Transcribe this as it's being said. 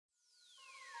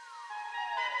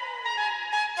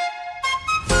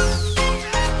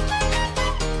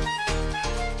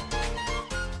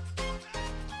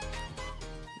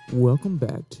Welcome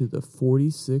back to the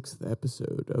 46th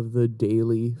episode of the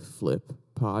DailyFlip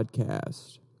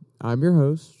podcast. I'm your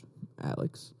host,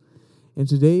 Alex, and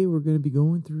today we're going to be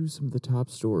going through some of the top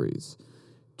stories,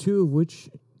 two of which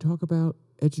talk about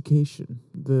education,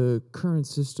 the current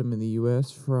system in the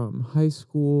U.S. from high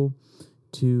school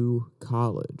to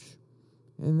college.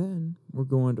 And then we're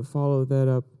going to follow that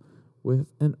up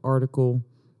with an article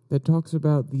that talks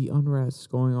about the unrest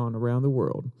going on around the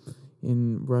world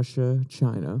in Russia,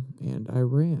 China, and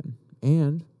Iran,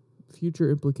 and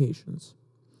future implications.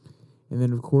 And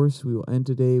then, of course, we will end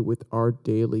today with our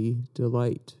daily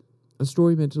delight, a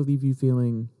story meant to leave you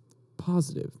feeling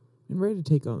positive and ready to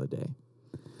take on the day.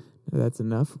 Now, that's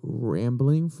enough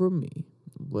rambling from me.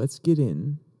 Let's get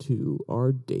into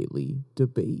our daily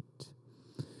debate.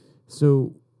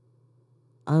 So,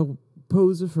 I'll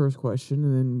pose the first question,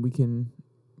 and then we can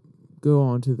go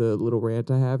on to the little rant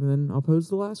I have, and then I'll pose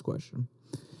the last question.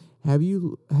 Have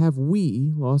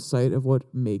we lost sight of what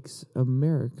makes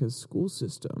America's school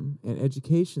system and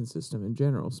education system in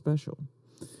general special?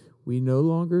 We no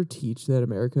longer teach that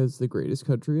America is the greatest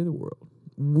country in the world.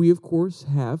 We, of course,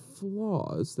 have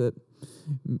flaws that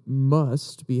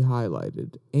must be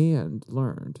highlighted and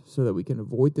learned so that we can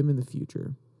avoid them in the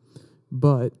future.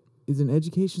 But is an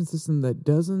education system that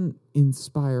doesn't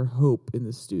inspire hope in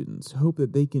the students, hope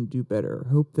that they can do better,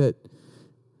 hope that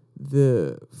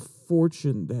the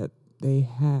fortune that they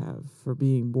have for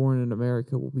being born in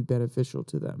America will be beneficial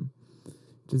to them.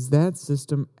 Does that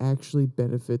system actually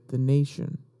benefit the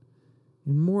nation?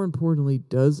 And more importantly,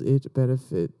 does it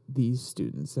benefit these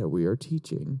students that we are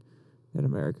teaching that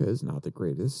America is not the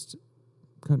greatest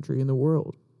country in the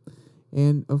world?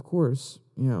 And of course,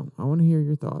 I want to hear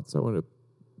your thoughts. I want to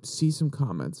see some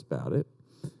comments about it,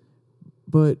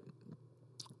 but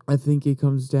I think it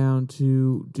comes down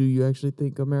to, do you actually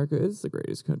think America is the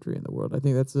greatest country in the world? I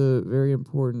think that's a very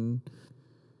important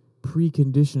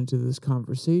precondition to this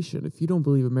conversation. If you don't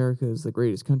believe America is the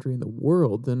greatest country in the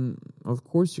world, then of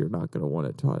course you're not going to want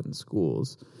it taught in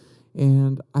schools.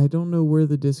 And I don't know where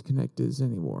the disconnect is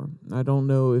anymore. I don't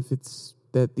know if it's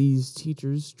that these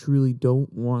teachers truly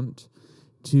don't want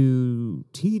to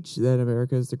teach that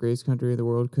America is the greatest country in the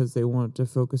world because they want to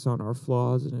focus on our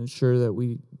flaws and ensure that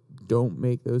we don't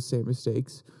make those same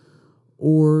mistakes,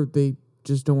 or they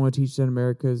just don't want to teach that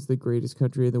America is the greatest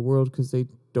country in the world because they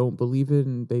don't believe it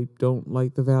and they don't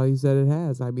like the values that it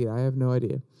has. I mean, I have no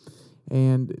idea.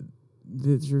 And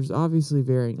there's obviously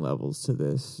varying levels to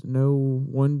this. No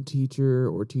one teacher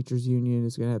or teachers union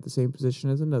is going to have the same position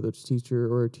as another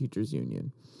teacher or a teachers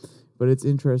union. But it's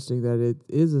interesting that it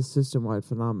is a system-wide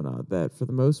phenomenon that, for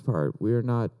the most part, we are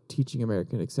not teaching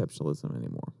American exceptionalism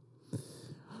anymore.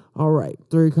 All right,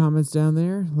 3 comments down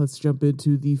there. Let's jump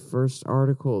into the first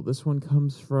article. This one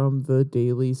comes from the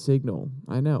Daily Signal.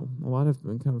 I know, a lot have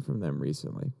been coming from them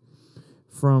recently.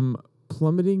 From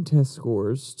plummeting test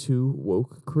scores to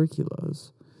woke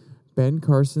curriculas, Ben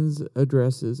Carson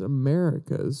addresses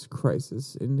America's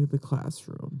crisis into the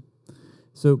classroom.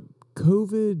 So,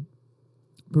 COVID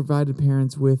provided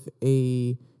parents with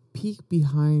a peek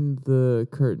behind the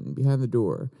curtain, behind the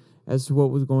door, as to what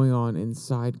was going on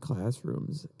inside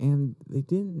classrooms, and they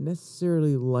didn't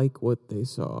necessarily like what they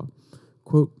saw.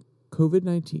 Quote,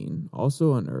 COVID-19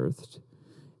 also unearthed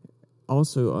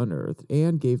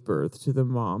and gave birth to the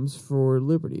Moms for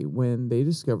Liberty when they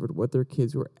discovered what their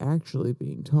kids were actually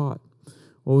being taught,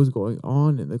 what was going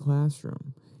on in the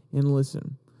classroom. And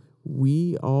listen,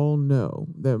 we all know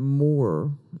that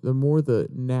the more the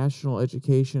National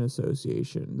Education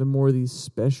Association, the more these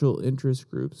special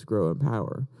interest groups grow in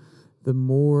power, the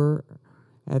more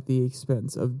at the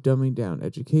expense of dumbing down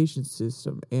education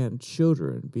system and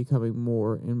children becoming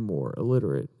more and more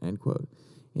illiterate, end quote.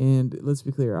 And let's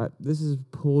be clear, this is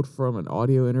pulled from an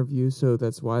audio interview, so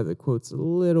that's why the quote's a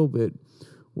little bit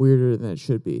weirder than it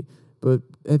should be. But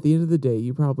at the end of the day,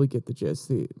 you probably get the gist.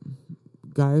 The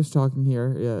guy who's talking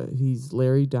here, he's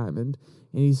Larry Diamond,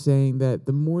 and he's saying that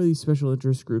the more these special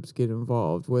interest groups get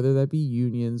involved, whether that be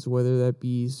unions, whether that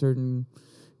be certain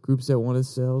groups that want to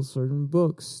sell certain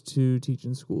books to teach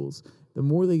in schools, the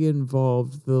more they get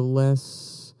involved, the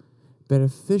less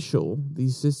beneficial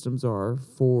these systems are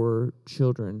for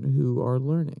children who are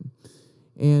learning.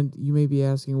 And you may be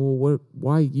asking, well,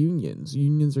 why unions?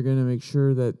 Unions are going to make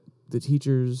sure that the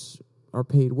teachers are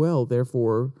paid well,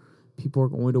 therefore people are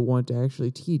going to want to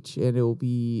actually teach, and it will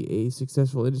be a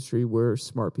successful industry where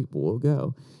smart people will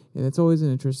go. And it's always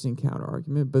an interesting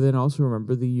counter-argument, but then also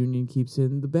remember the union keeps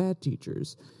in the bad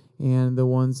teachers and the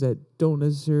ones that don't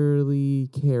necessarily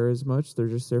care as much. They're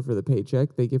just there for the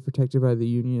paycheck. They get protected by the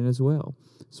union as well.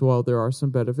 So while there are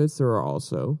some benefits, there are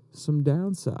also some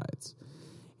downsides.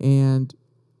 And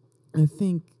I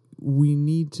think we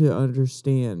need to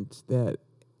understand that.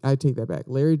 I take that back.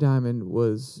 Larry Diamond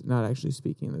was not actually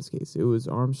speaking in this case. It was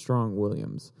Armstrong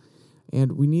Williams.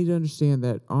 And we need to understand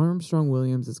that Armstrong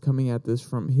Williams is coming at this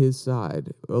from his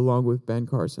side, along with Ben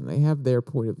Carson. They have their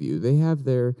point of view. They have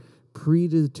their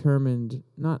predetermined,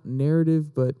 not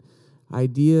narrative, but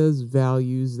ideas,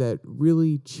 values that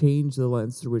really change the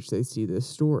lens through which they see this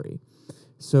story.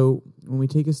 So when we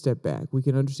take a step back, we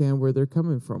can understand where they're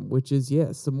coming from, which is,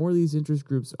 yes, the more these interest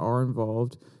groups are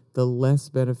involved, the less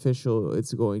beneficial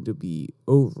it's going to be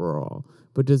overall.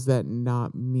 But does that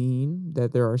not mean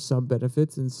that there are some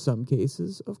benefits in some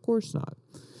cases? Of course not.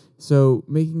 So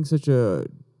making such a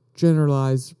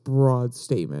generalized, broad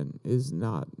statement is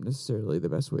not necessarily the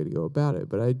best way to go about it.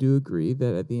 But I do agree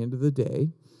that at the end of the day,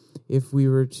 if we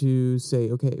were to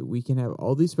say, okay, we can have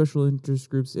all these special interest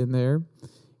groups in there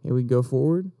and we can go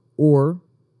forward, or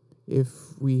if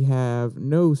we have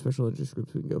no special interest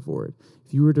groups, we can go forward.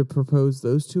 If you were to propose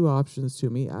those two options to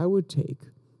me, I would take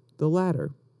the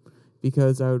latter,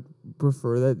 because I would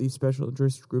prefer that these special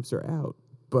interest groups are out.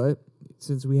 But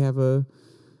since we have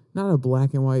not a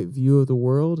black and white view of the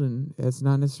world, and that's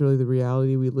not necessarily the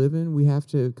reality we live in, we have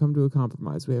to come to a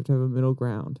compromise. We have to have a middle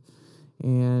ground.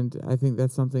 And I think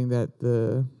that's something that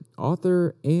the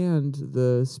author and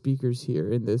the speakers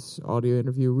here in this audio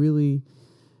interview really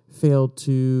failed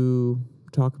to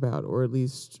talk about, or at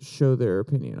least show their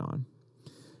opinion on.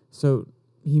 So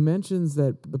he mentions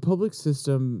that the public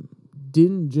system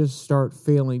didn't just start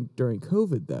failing during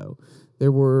COVID, though.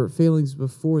 There were failings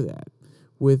before that,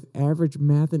 with average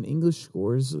math and English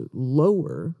scores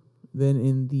lower than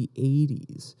in the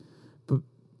 80s. But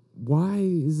why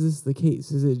is this the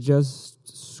case? Is it just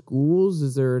schools?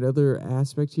 Is there another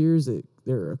aspect here? Is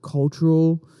there a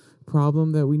cultural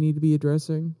problem that we need to be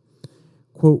addressing?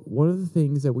 Quote, one of the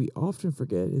things that we often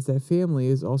forget is that family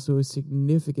is also a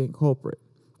significant culprit.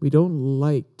 We don't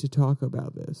like to talk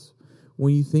about this.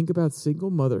 When you think about single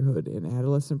motherhood and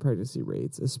adolescent pregnancy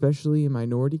rates, especially in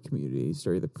minority communities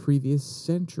during the previous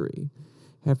century,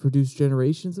 have produced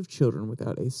generations of children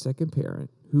without a second parent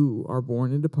who are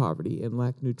born into poverty and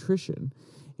lack nutrition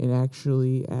and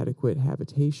actually adequate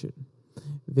habitation.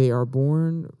 They are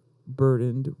born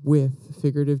burdened with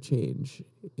figurative change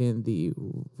in the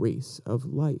race of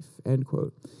life, end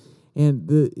quote. And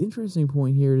the interesting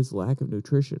point here is lack of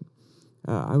nutrition.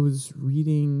 I was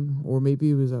reading, or maybe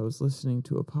it was I was listening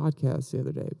to a podcast the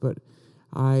other day, but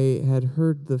I had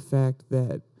heard the fact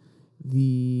that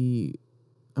the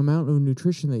amount of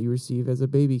nutrition that you receive as a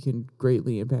baby can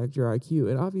greatly impact your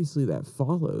IQ. And obviously that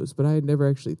follows, but I had never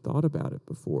actually thought about it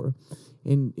before.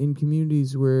 In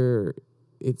communities where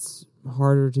it's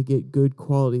harder to get good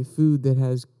quality food that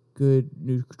has good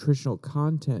nutritional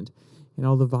content and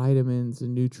all the vitamins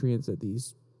and nutrients that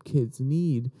these kids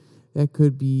need, that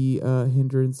could be a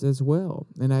hindrance as well.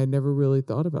 And I had never really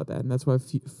thought about that. And that's why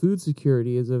food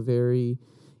security is a very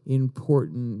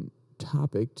important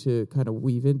topic to kind of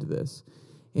weave into this.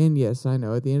 And yes, I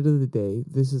know at the end of the day,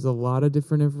 this is a lot of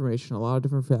different information, a lot of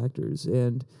different factors.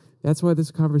 And that's why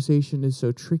this conversation is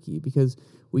so tricky, because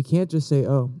we can't just say,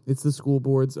 oh, it's the school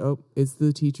boards. Oh, it's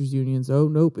the teachers unions. Oh,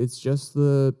 nope, it's just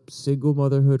the single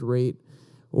motherhood rate.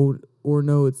 Or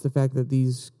no, it's the fact that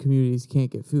these communities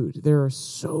can't get food. There are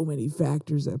so many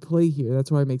factors at play here. That's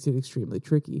why it makes it extremely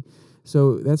tricky.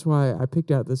 So that's why I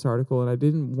picked out this article, and I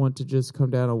didn't want to just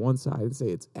come down on one side and say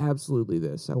it's absolutely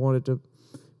this. I wanted to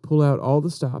pull out all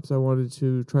the stops. I wanted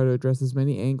to try to address as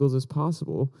many angles as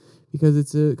possible, because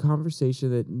it's a conversation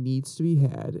that needs to be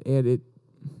had, and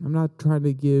I'm not trying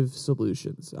to give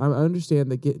solutions. I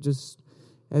understand that just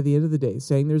at the end of the day,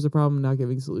 saying there's a problem and not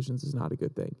giving solutions is not a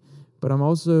good thing. But I'm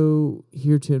also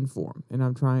here to inform, and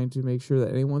I'm trying to make sure that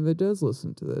anyone that does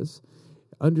listen to this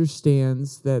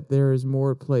understands that there is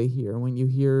more at play here. When you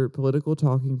hear political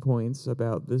talking points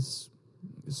about this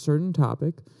certain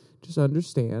topic, just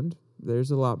understand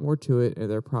there's a lot more to it, and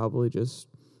they're probably just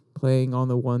playing on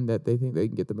the one that they think they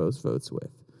can get the most votes with.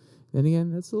 Then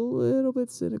again, that's a little bit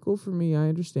cynical for me, I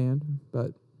understand,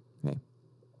 but hey.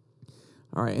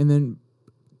 All right, and then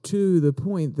to the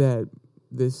point that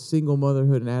this single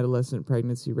motherhood and adolescent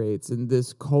pregnancy rates and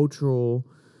this cultural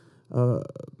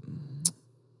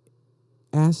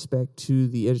aspect to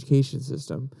the education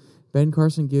system, Ben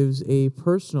Carson gives a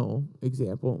personal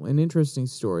example, an interesting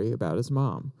story about his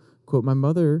mom. Quote, my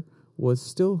mother was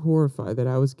still horrified that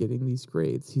I was getting these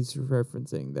grades. He's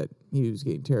referencing that he was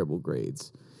getting terrible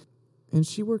grades. And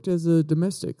she worked as a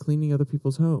domestic, cleaning other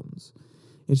people's homes.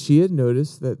 And she had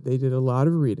noticed that they did a lot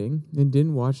of reading and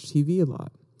didn't watch TV a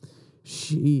lot.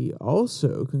 She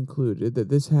also concluded that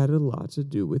this had a lot to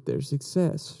do with their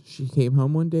success. She came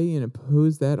home one day and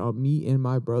imposed that on me and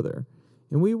my brother,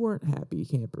 and we weren't happy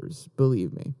campers,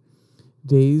 believe me.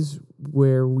 Days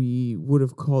where we would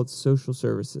have called social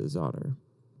services on her,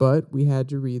 but we had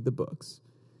to read the books.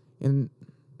 And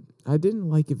I didn't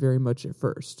like it very much at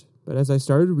first, but as I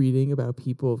started reading about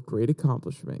people of great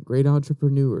accomplishment, great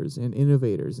entrepreneurs and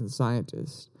innovators and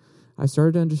scientists, I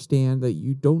started to understand that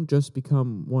you don't just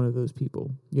become one of those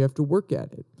people. You have to work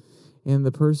at it. And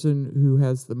the person who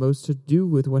has the most to do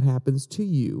with what happens to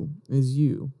you is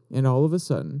you. And all of a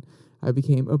sudden, I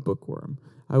became a bookworm.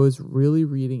 I was really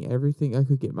reading everything I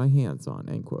could get my hands on,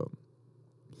 end quote.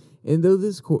 And though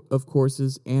this, of course,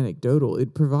 is anecdotal,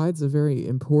 it provides a very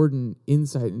important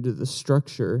insight into the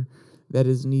structure that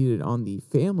is needed on the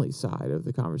family side of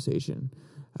the conversation.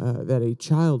 That a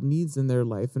child needs in their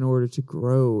life in order to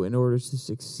grow, in order to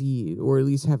succeed, or at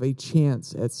least have a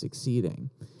chance at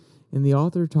succeeding. And the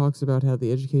author talks about how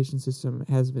the education system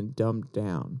has been dumbed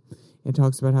down, and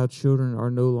talks about how children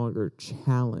are no longer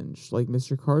challenged, like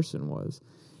Mr. Carson was.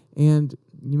 And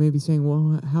you may be saying,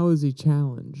 well, how is he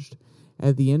challenged?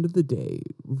 At the end of the day,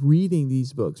 reading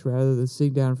these books rather than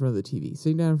sitting down in front of the TV.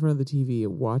 Sitting down in front of the TV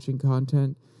and watching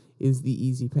content is the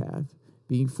easy path.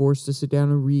 Being forced to sit down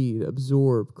and read,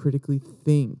 absorb, critically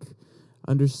think,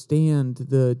 understand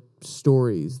the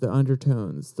stories, the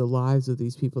undertones, the lives of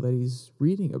these people that he's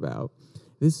reading about.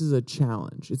 This is a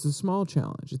challenge. It's a small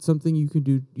challenge. It's something you can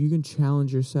do. You can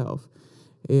challenge yourself.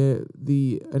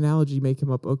 The analogy may come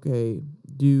up, okay,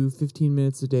 do 15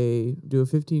 minutes a day, do a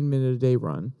 15-minute a day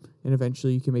run, and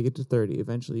eventually you can make it to 30.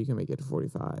 Eventually you can make it to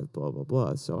 45, blah, blah,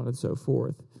 blah, so on and so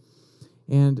forth.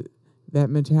 And that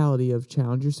mentality of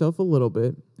challenge yourself a little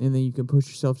bit, and then you can push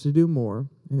yourself to do more,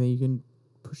 and then you can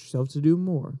push yourself to do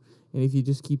more. And if you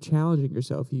just keep challenging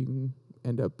yourself, you can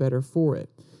end up better for it.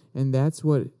 And that's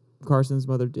what Carson's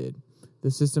mother did.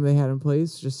 The system they had in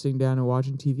place, just sitting down and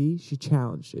watching TV, she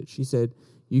challenged it. She said,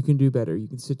 you can do better. You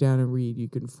can sit down and read. You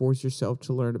can force yourself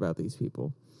to learn about these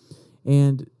people.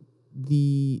 And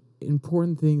the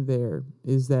important thing there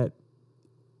is that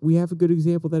we have a good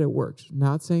example that it worked.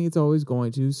 Not saying it's always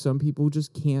going to. Some people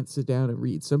just can't sit down and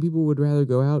read. Some people would rather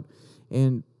go out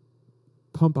and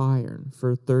pump iron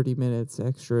for 30 minutes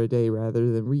extra a day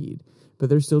rather than read. But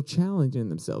they're still challenging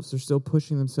themselves. They're still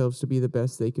pushing themselves to be the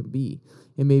best they can be.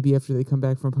 And maybe after they come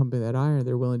back from pumping that iron,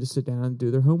 they're willing to sit down and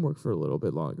do their homework for a little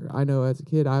bit longer. I know as a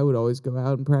kid, I would always go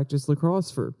out and practice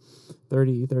lacrosse for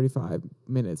 30, 35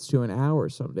 minutes to an hour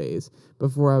some days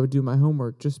before I would do my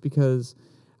homework, just because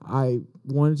I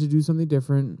wanted to do something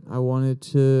different. I wanted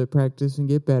to practice and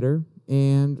get better.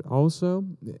 And also,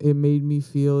 it made me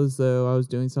feel as though I was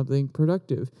doing something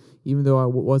productive, even though I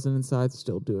wasn't inside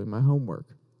still doing my homework.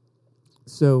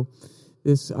 So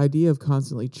this idea of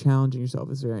constantly challenging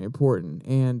yourself is very important.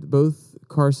 And both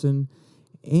Carson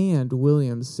and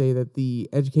Williams say that the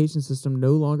education system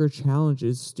no longer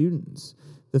challenges students.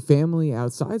 The family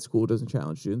outside school doesn't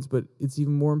challenge students, but it's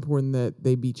even more important that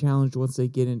they be challenged once they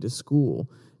get into school.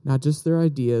 Not just their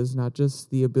ideas, not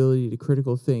just the ability to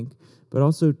critical think, but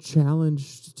also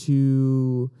challenged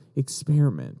to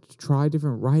experiment, try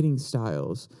different writing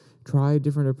styles, try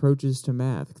different approaches to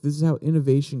math. This is how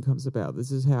innovation comes about.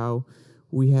 This is how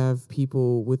we have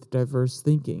people with diverse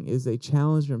thinking, is they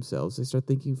challenge themselves. They start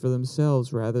thinking for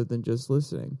themselves rather than just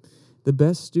listening.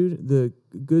 The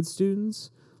good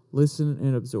students listen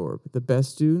and absorb. The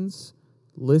best students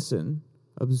listen,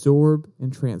 absorb,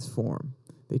 and transform.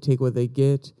 They take what they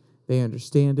get, they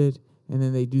understand it, and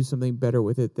then they do something better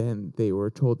with it than they were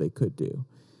told they could do.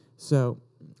 So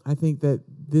I think that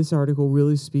this article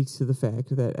really speaks to the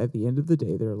fact that at the end of the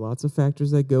day, there are lots of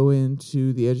factors that go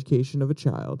into the education of a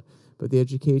child, but the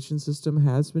education system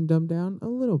has been dumbed down a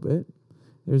little bit.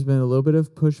 There's been a little bit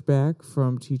of pushback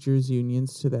from teachers'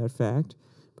 unions to that fact,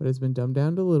 but it's been dumbed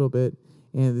down a little bit.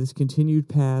 And this continued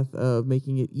path of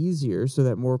making it easier so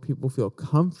that more people feel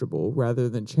comfortable rather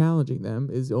than challenging them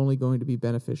is only going to be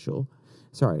detrimental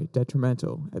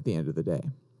at the end of the day.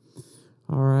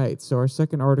 All right, so our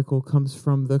second article comes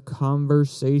from The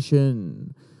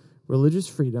Conversation. Religious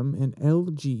freedom and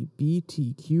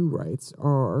LGBTQ rights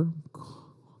are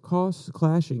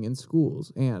clashing in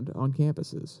schools and on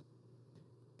campuses,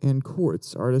 and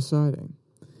courts are deciding.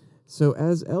 So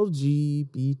as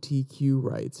LGBTQ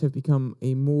rights have become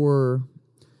a more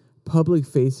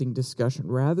public-facing discussion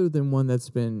rather than one that's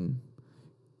been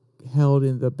held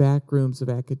in the back rooms of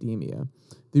academia,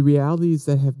 the realities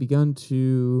that have begun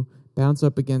to bounce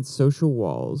up against social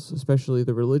walls, especially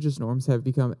the religious norms, have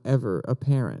become ever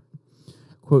apparent.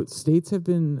 Quote, states have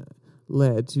been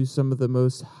led to some of the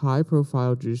most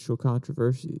high-profile judicial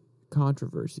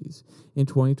controversies, and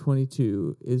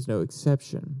 2022 is no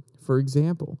exception. For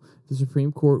example, the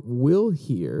Supreme Court will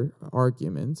hear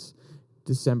arguments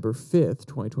December 5th,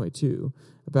 2022,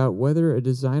 about whether a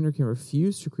designer can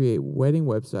refuse to create wedding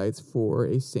websites for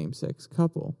a same-sex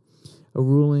couple. A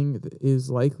ruling is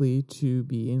likely to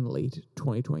be in late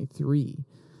 2023.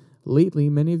 Lately,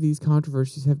 many of these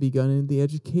controversies have begun in the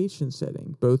education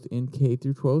setting, both in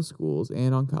K-12 schools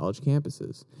and on college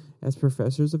campuses. As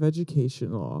professors of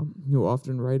education law, who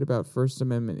often write about First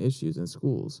Amendment issues in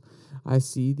schools, I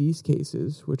see these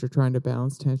cases, which are trying to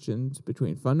balance tensions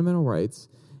between fundamental rights,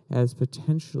 as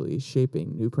potentially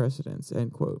shaping new precedents,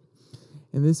 end quote.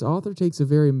 And this author takes a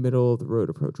very middle-of-the-road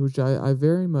approach, which I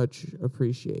very much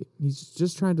appreciate. He's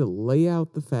just trying to lay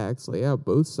out the facts, lay out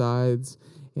both sides,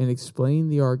 and explain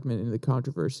the argument and the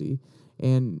controversy,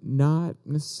 and not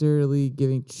necessarily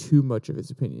giving too much of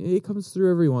his opinion. It comes through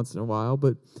every once in a while,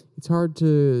 but it's hard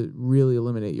to really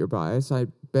eliminate your bias. I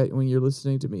bet when you're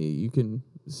listening to me, you can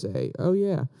say, oh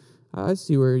yeah, I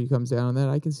see where he comes down on that.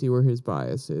 I can see where his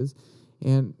bias is.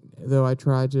 And though I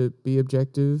try to be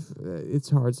objective, it's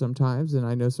hard sometimes, and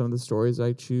I know some of the stories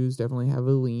I choose definitely have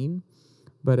a lean,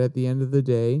 but at the end of the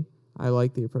day, I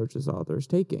like the approach this author is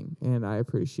taking, and I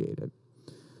appreciate it.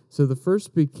 So the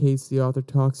first big case the author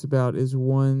talks about is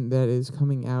one that is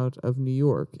coming out of New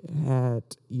York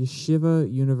at Yeshiva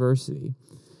University.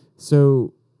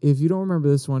 So if you don't remember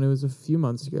this one, it was a few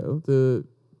months ago.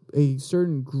 A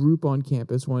certain group on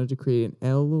campus wanted to create an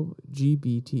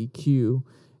LGBTQ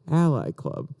ally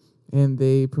club, and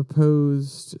they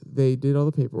did all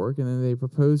the paperwork, and then they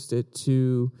proposed it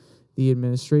to the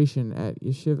administration at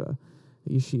Yeshiva,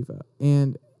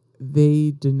 and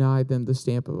they denied them the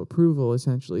stamp of approval,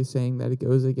 essentially saying that it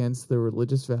goes against the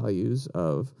religious values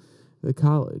of the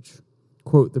college.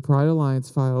 Quote, the Pride Alliance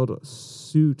filed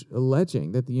suit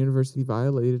alleging that the university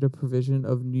violated a provision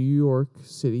of New York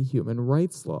City human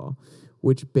rights law,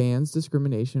 which bans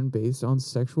discrimination based on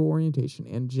sexual orientation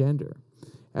and gender.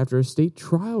 After a state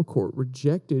trial court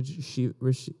rejected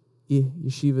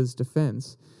Yeshiva's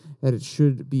defense that it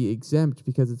should be exempt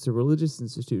because it's a religious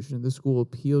institution, the school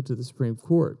appealed to the Supreme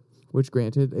Court, which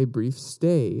granted a brief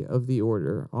stay of the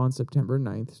order on September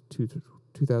 9th,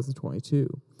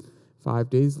 2022. 5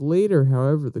 days later,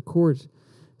 however, the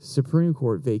Supreme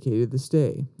Court vacated the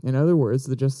stay. In other words,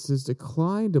 the justices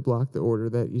declined to block the order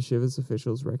that Yeshiva's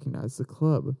officials recognized the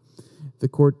club. The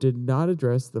court did not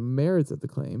address the merits of the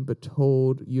claim, but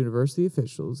told university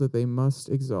officials that they must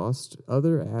exhaust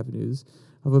other avenues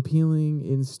of appealing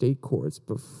in state courts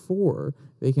before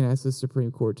they can ask the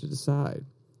Supreme Court to decide.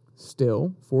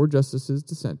 Still, 4 justices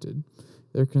dissented.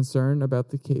 Their concern about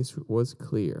the case was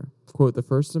clear. Quote, the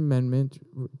First Amendment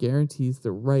guarantees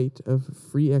the right of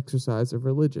free exercise of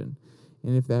religion,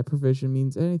 and if that provision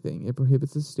means anything, it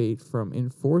prohibits the state from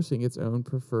enforcing its own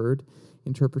preferred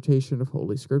interpretation of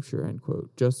Holy Scripture, end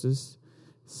quote. Justice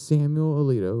Samuel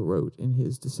Alito wrote in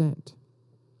his dissent.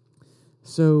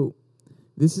 So,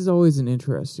 this is always an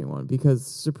interesting one because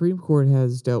the Supreme Court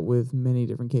has dealt with many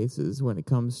different cases when it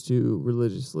comes to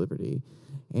religious liberty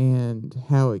and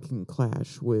how it can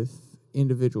clash with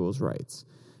individuals' rights.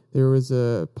 There was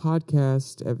a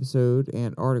podcast episode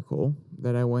and article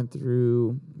that I went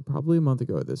through probably a month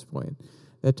ago at this point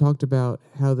that talked about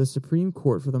how the Supreme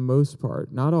Court, for the most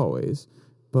part, not always,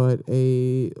 but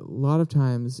a lot of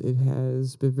times it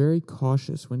has been very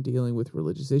cautious when dealing with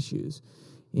religious issues.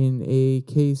 In a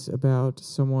case about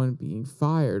someone being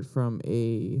fired from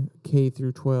a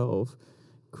K-12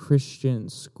 Christian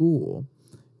school,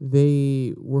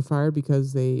 they were fired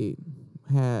because they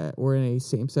were in a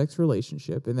same-sex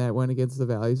relationship, and that went against the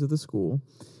values of the school.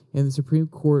 And the Supreme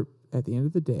Court, at the end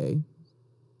of the day,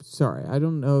 I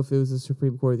don't know if it was the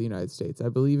Supreme Court of the United States. I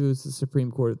believe it was the Supreme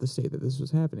Court of the state that this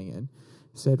was happening in,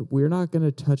 said, we're not going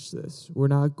to touch this. We're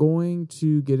not going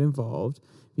to get involved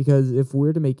because if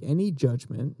we're to make any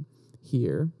judgment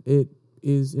here, it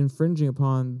is infringing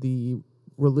upon the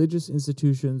religious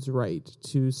institution's right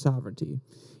to sovereignty.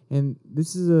 And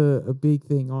this is a big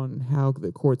thing on how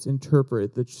the courts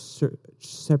interpret the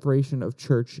separation of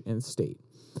church and state.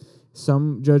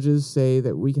 Some judges say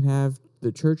that we can have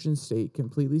the church and state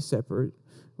completely separate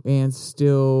and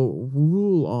still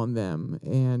rule on them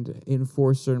and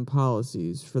enforce certain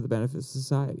policies for the benefit of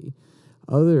society.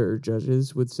 Other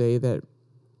judges would say that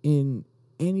in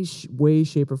any way,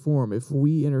 shape, or form, if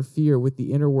we interfere with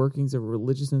the inner workings of a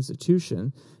religious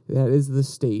institution, that is the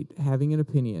state having an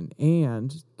opinion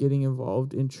and getting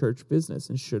involved in church business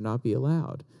and should not be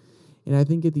allowed. And I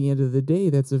think at the end of the day,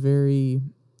 that's a very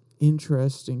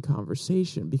interesting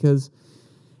conversation because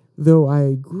though I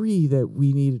agree that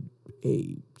we need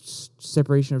a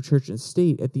separation of church and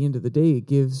state, at the end of the day, it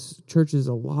gives churches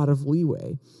a lot of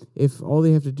leeway. If all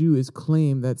they have to do is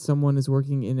claim that someone is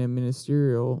working in a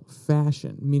ministerial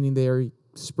fashion, meaning they are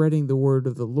spreading the word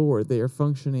of the Lord, they are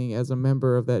functioning as a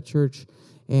member of that church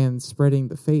and spreading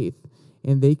the faith,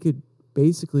 and they could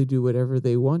basically do whatever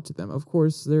they want to them. Of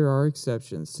course, there are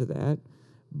exceptions to that,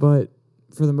 but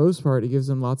for the most part, it gives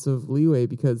them lots of leeway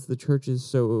because the church is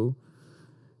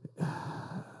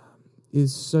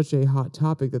such a hot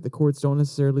topic that the courts don't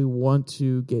necessarily want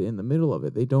to get in the middle of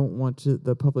it. They don't want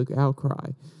the public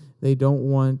outcry. They don't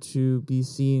want to be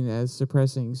seen as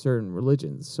suppressing certain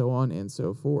religions, so on and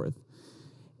so forth.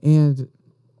 And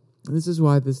this is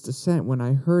why this dissent, when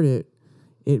I heard it,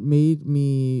 it made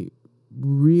me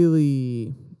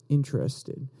really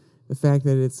interested. The fact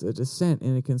that it's a dissent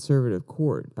in a conservative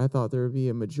court. I thought there would be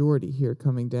a majority here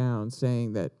coming down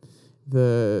saying that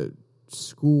the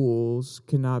schools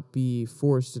cannot be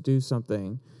forced to do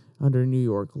something under New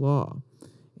York law.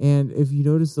 And if you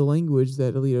notice the language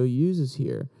that Alito uses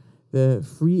here, the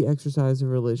free exercise of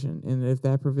religion, and if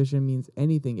that provision means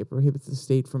anything, it prohibits the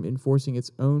state from enforcing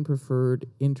its own preferred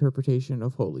interpretation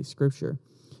of Holy Scripture.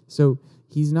 So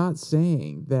he's not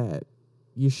saying that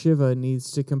yeshiva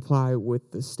needs to comply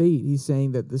with the state. He's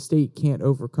saying that the state can't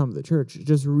overcome the church,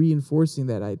 just reinforcing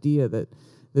that idea that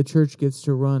the church gets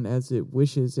to run as it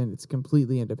wishes and it's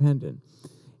completely independent.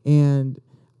 And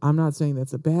I'm not saying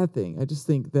that's a bad thing. I just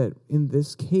think that in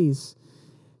this case,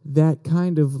 that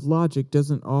kind of logic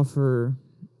doesn't offer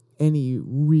any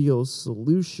real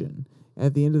solution.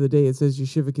 At the end of the day, it says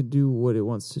yeshiva can do what it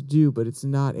wants to do, but it's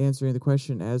not answering the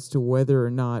question as to whether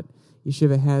or not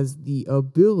yeshiva has the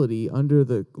ability under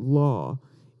the law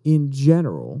in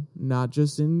general, not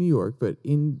just in New York, but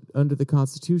under the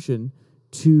Constitution,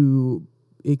 to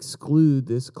exclude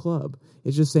this club.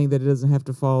 It's just saying that it doesn't have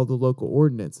to follow the local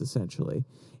ordinance, essentially.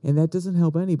 And that doesn't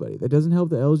help anybody. That doesn't help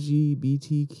the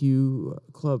LGBTQ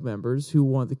club members who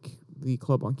want the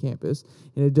club on campus.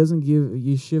 And it doesn't give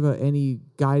yeshiva any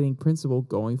guiding principle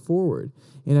going forward.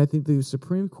 And I think the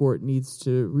Supreme Court needs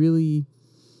to really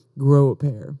grow a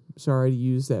pair. Sorry to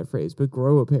use that phrase, but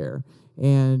grow a pair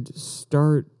and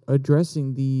start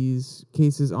addressing these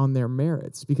cases on their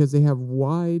merits, because they have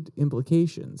wide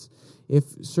implications. If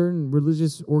certain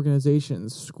religious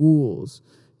organizations, schools,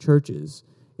 churches,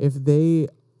 if they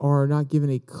are not given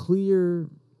a clear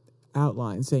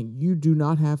outline saying you do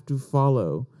not have to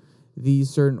follow these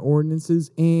certain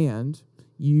ordinances and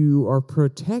you are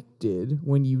protected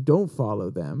when you don't follow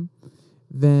them,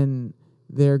 then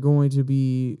they're going to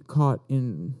be caught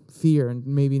in fear and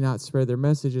maybe not spread their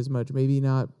message as much, maybe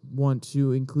not want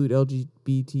to include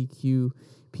LGBTQ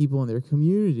people in their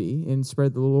community and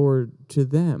spread the Lord to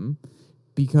them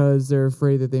because they're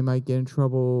afraid that they might get in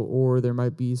trouble or there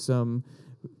might be some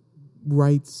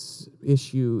rights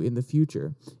issue in the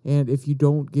future. And if you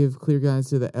don't give clear guidance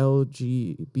to the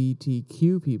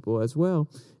LGBTQ people as well,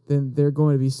 then they're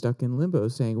going to be stuck in limbo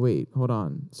saying, wait, hold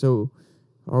on. So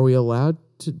are we allowed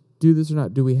to do this or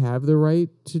not? Do we have the right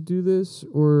to do this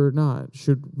or not?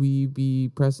 Should we be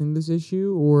pressing this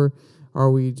issue, or are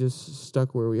we just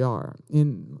stuck where we are?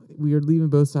 And we are leaving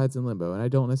both sides in limbo, and I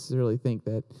don't necessarily think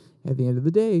that at the end of the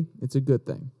day, it's a good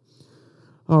thing.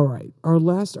 All right, our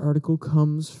last article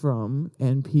comes from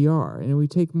NPR, and we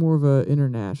take more of an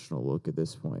international look at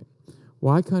this point.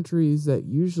 Why countries that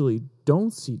usually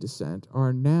don't see dissent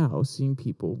are now seeing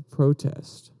people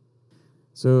protest.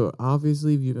 So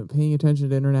obviously, if you've been paying attention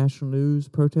to international news,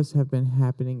 protests have been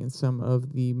happening in some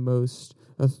of the most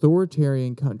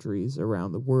authoritarian countries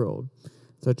around the world,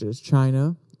 such as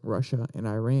China, Russia, and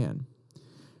Iran.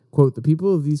 Quote, the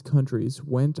people of these countries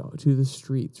went to the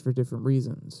streets for different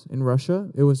reasons. In Russia,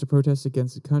 it was to protest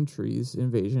against the country's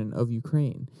invasion of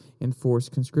Ukraine and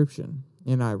forced conscription.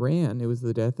 In Iran, it was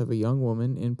the death of a young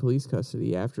woman in police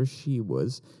custody after she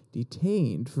was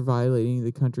detained for violating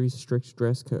the country's strict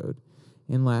dress code.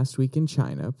 And last week in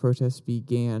China, protests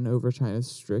began over China's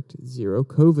strict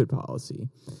zero-COVID policy.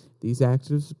 These acts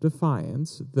of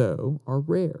defiance, though, are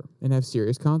rare and have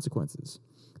serious consequences.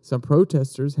 Some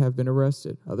protesters have been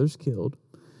arrested, others killed,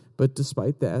 but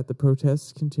despite that, the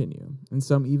protests continue, and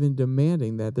some even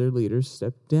demanding that their leaders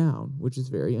step down, which is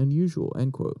very unusual,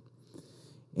 end quote.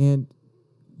 And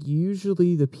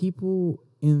usually the people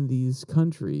in these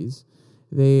countries,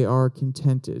 they are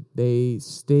contented. They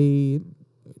stay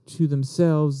to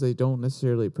themselves, they don't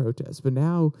necessarily protest. But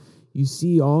now you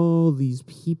see all these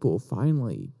people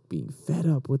finally being fed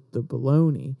up with the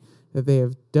baloney that they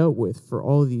have dealt with for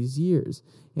all these years.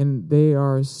 And they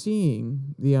are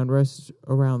seeing the unrest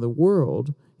around the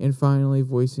world and finally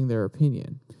voicing their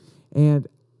opinion. And,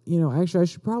 actually, I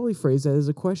should probably phrase that as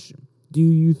a question. Do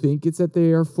you think it's that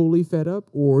they are fully fed up,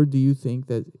 or do you think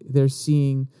that they're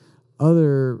seeing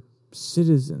other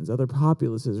citizens, other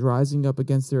populaces rising up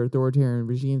against their authoritarian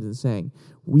regimes and saying,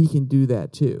 we can do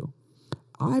that too?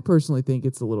 I personally think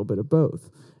it's a little bit of both.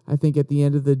 I think at the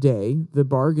end of the day, the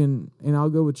bargain, and I'll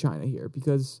go with China here,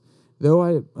 because though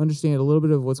I understand a little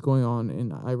bit of what's going on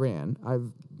in Iran, I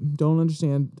don't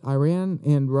understand Iran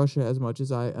and Russia as much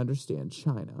as I understand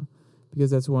China,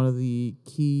 because that's one of the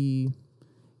key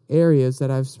areas that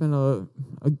I've spent a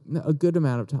good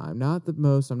amount of time. Not the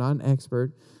most, I'm not an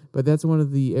expert, but that's one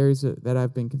of the areas that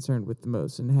I've been concerned with the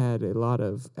most and had a lot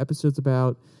of episodes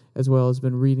about, as well as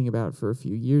been reading about for a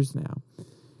few years now.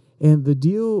 And the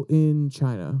deal in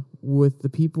China with the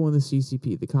people in the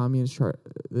CCP,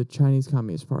 the Chinese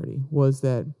Communist Party, was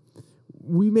that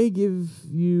we may give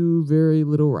you very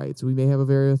little rights. We may have a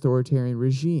very authoritarian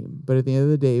regime, but at the end of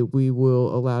the day, we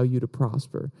will allow you to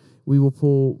prosper. We will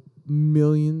pull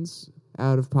millions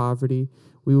out of poverty.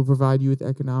 We will provide you with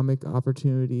economic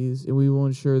opportunities, and we will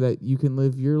ensure that you can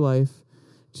live your life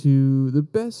to the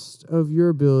best of your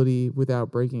ability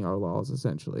without breaking our laws,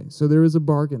 essentially. So there is a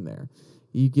bargain there.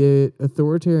 You get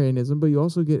authoritarianism, but you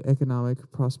also get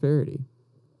economic prosperity.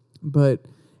 But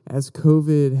as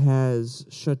COVID has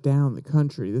shut down the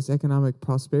country, this economic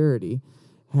prosperity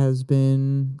has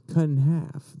been cut in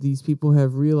half. These people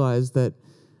have realized that,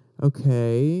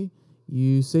 okay,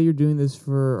 you say you're doing this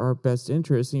for our best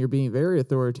interest and you're being very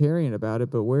authoritarian about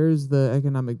it, but where's the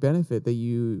economic benefit that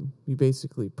you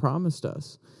basically promised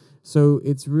us? So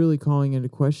it's really calling into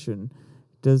question,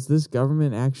 does this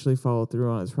government actually follow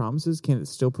through on its promises? Can it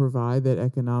still provide that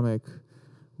economic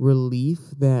relief,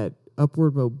 that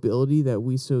upward mobility that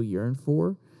we so yearn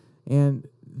for? And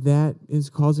that is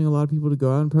causing a lot of people to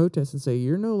go out and protest and say,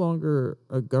 you're no longer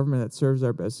a government that serves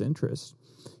our best interest.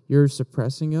 You're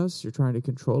suppressing us, you're trying to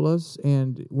control us,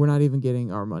 and we're not even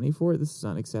getting our money for it. This is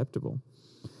unacceptable.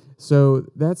 So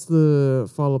that's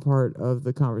the fall apart of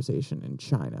the conversation in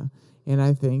China. And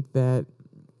I think that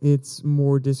it's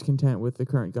more discontent with the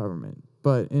current government.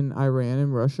 But in Iran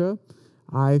and Russia,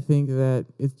 I think that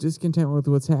it's discontent with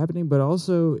what's happening, but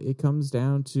also it comes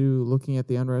down to looking at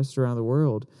the unrest around the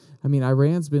world. I mean,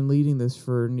 Iran's been leading this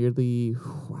for nearly,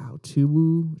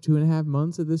 2.5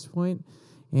 months at this point.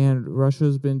 And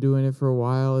Russia's been doing it for a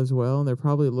while as well, and they're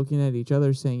probably looking at each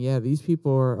other saying, yeah, these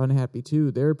people are unhappy too.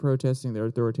 They're protesting their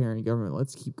authoritarian government.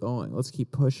 Let's keep going. Let's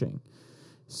keep pushing.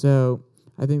 So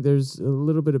I think there's a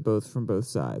little bit of both from both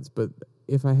sides. But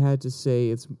if I had to say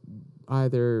it's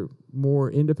either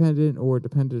more independent or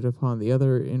dependent upon the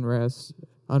other unrest,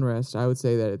 I would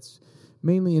say that it's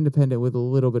mainly independent with a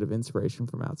little bit of inspiration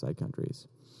from outside countries.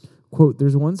 Quote,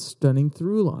 there's one stunning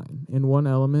through line, and one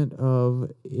element of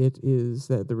it is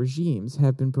that the regimes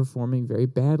have been performing very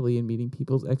badly in meeting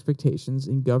people's expectations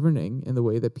in governing in the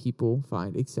way that people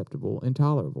find acceptable and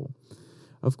tolerable.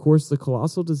 Of course, the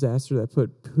colossal disaster that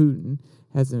Putin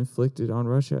has inflicted on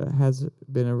Russia has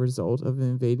been a result of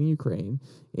invading Ukraine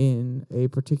in a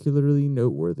particularly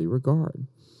noteworthy regard.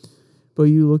 But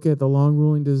you look at the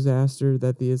long-ruling disaster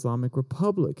that the Islamic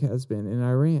Republic has been in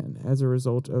Iran as a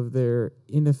result of their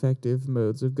ineffective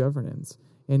modes of governance,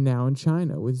 and now in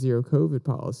China with zero-COVID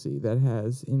policy that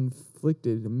has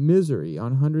inflicted misery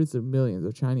on hundreds of millions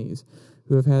of Chinese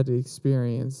who have had to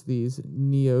experience these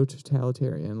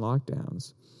neo-totalitarian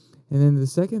lockdowns. And then the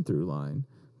second through line,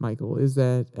 Michael, is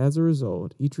that as a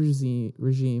result, each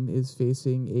regime is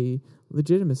facing a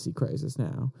legitimacy crisis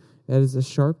now. That is a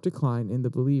sharp decline in the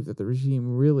belief that the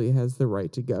regime really has the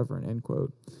right to govern, end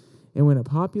quote. And when a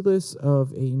populace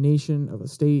of a nation, of a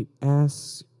state,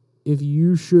 asks if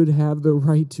you should have the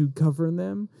right to govern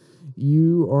them,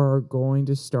 you are going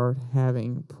to start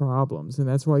having problems. And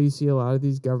that's why you see a lot of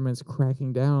these governments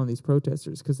cracking down on these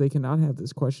protesters, because they cannot have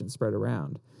this question spread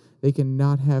around. They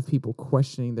cannot have people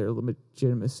questioning their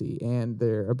legitimacy and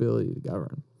their ability to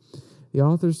govern. The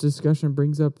author's discussion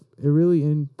brings up a really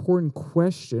important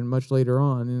question much later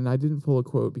on, and I didn't pull a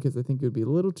quote because I think it would be a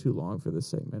little too long for this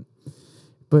segment.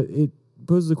 But it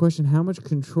poses the question, how much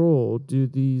control do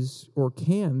these, or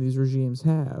can these regimes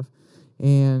have?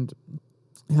 And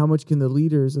how much can the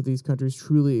leaders of these countries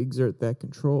truly exert that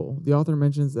control? The author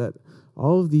mentions that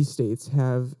all of these states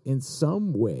have, in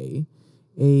some way,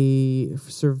 a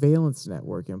surveillance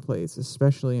network in place,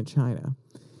 especially in China.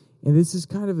 And this is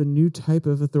kind of a new type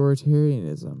of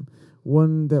authoritarianism,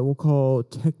 one that we'll call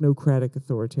technocratic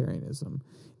authoritarianism.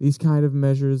 These kind of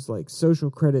measures like social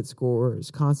credit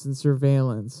scores, constant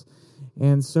surveillance,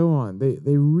 and so on,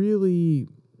 they really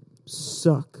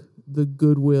suck the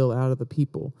goodwill out of the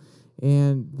people.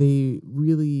 And they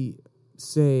really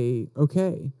say,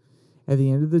 okay, At the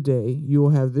end of the day, you will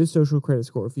have this social credit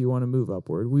score if you want to move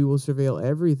upward. We will surveil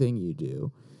everything you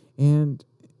do. And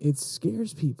it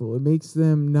scares people. It makes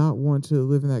them not want to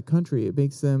live in that country. It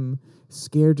makes them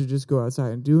scared to just go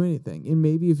outside and do anything. And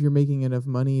maybe if you're making enough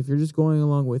money, if you're just going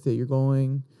along with it, you're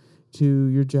going to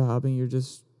your job and you're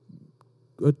just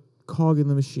a cog in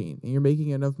the machine and you're making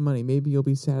enough money, maybe you'll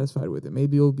be satisfied with it.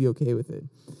 Maybe you'll be okay with it.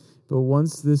 But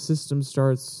once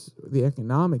the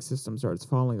economic system starts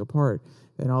falling apart,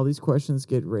 then all these questions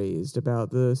get raised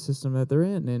about the system that they're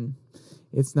in, and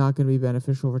it's not going to be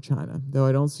beneficial for China. Though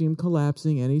I don't see them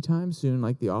collapsing anytime soon,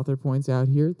 like the author points out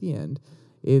here at the end.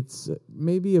 It's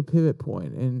maybe a pivot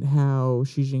point in how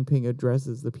Xi Jinping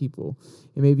addresses the people.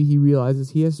 And maybe he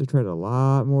realizes he has to tread a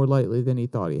lot more lightly than he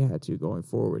thought he had to going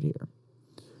forward here.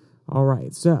 All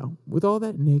right, so with all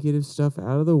that negative stuff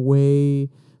out of the way,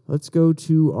 let's go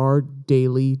to our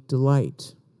Daily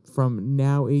Delight from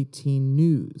Now 18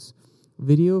 News.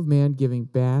 Video of man giving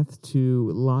bath to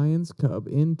lion's cub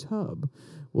in tub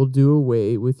will do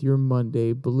away with your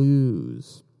Monday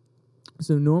blues.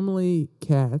 So normally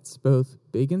cats, both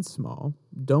big and small,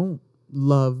 don't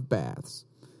love baths.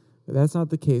 But that's not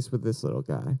the case with this little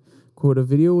guy. Quote, a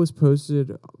video was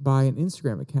posted by an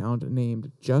Instagram account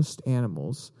named Just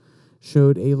Animals,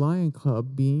 showed a lion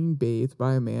cub being bathed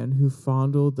by a man who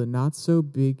fondled the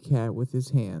not-so-big cat with his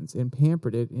hands and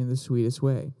pampered it in the sweetest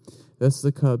way. Thus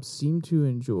the cub seemed to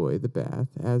enjoy the bath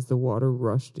as the water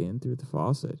rushed in through the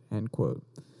faucet, end quote.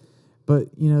 But,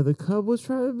 the cub was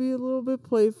trying to be a little bit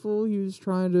playful. He was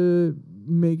trying to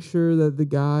make sure that the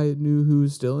guy knew who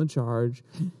was still in charge.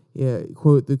 Yeah,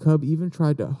 quote, the cub even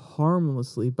tried to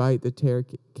harmlessly bite the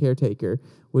caretaker,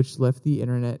 which left the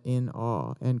internet in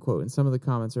awe, end quote. And some of the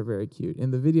comments are very cute.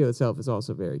 And the video itself is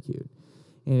also very cute.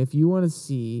 And if you want to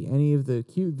see any of the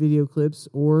cute video clips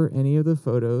or any of the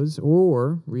photos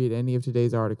or read any of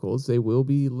today's articles, they will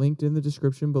be linked in the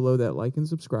description below that like and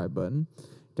subscribe button.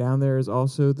 Down there is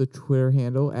also the Twitter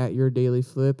handle at Your Daily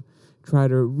Flip. Try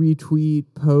to retweet,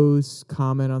 post,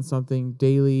 comment on something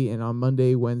daily, and on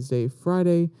Monday, Wednesday,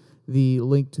 Friday, the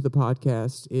link to the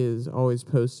podcast is always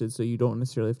posted, so you don't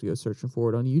necessarily have to go searching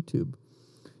for it on YouTube.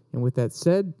 And with that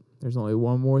said, there's only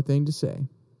one more thing to say.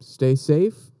 Stay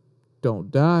safe.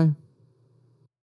 Don't die.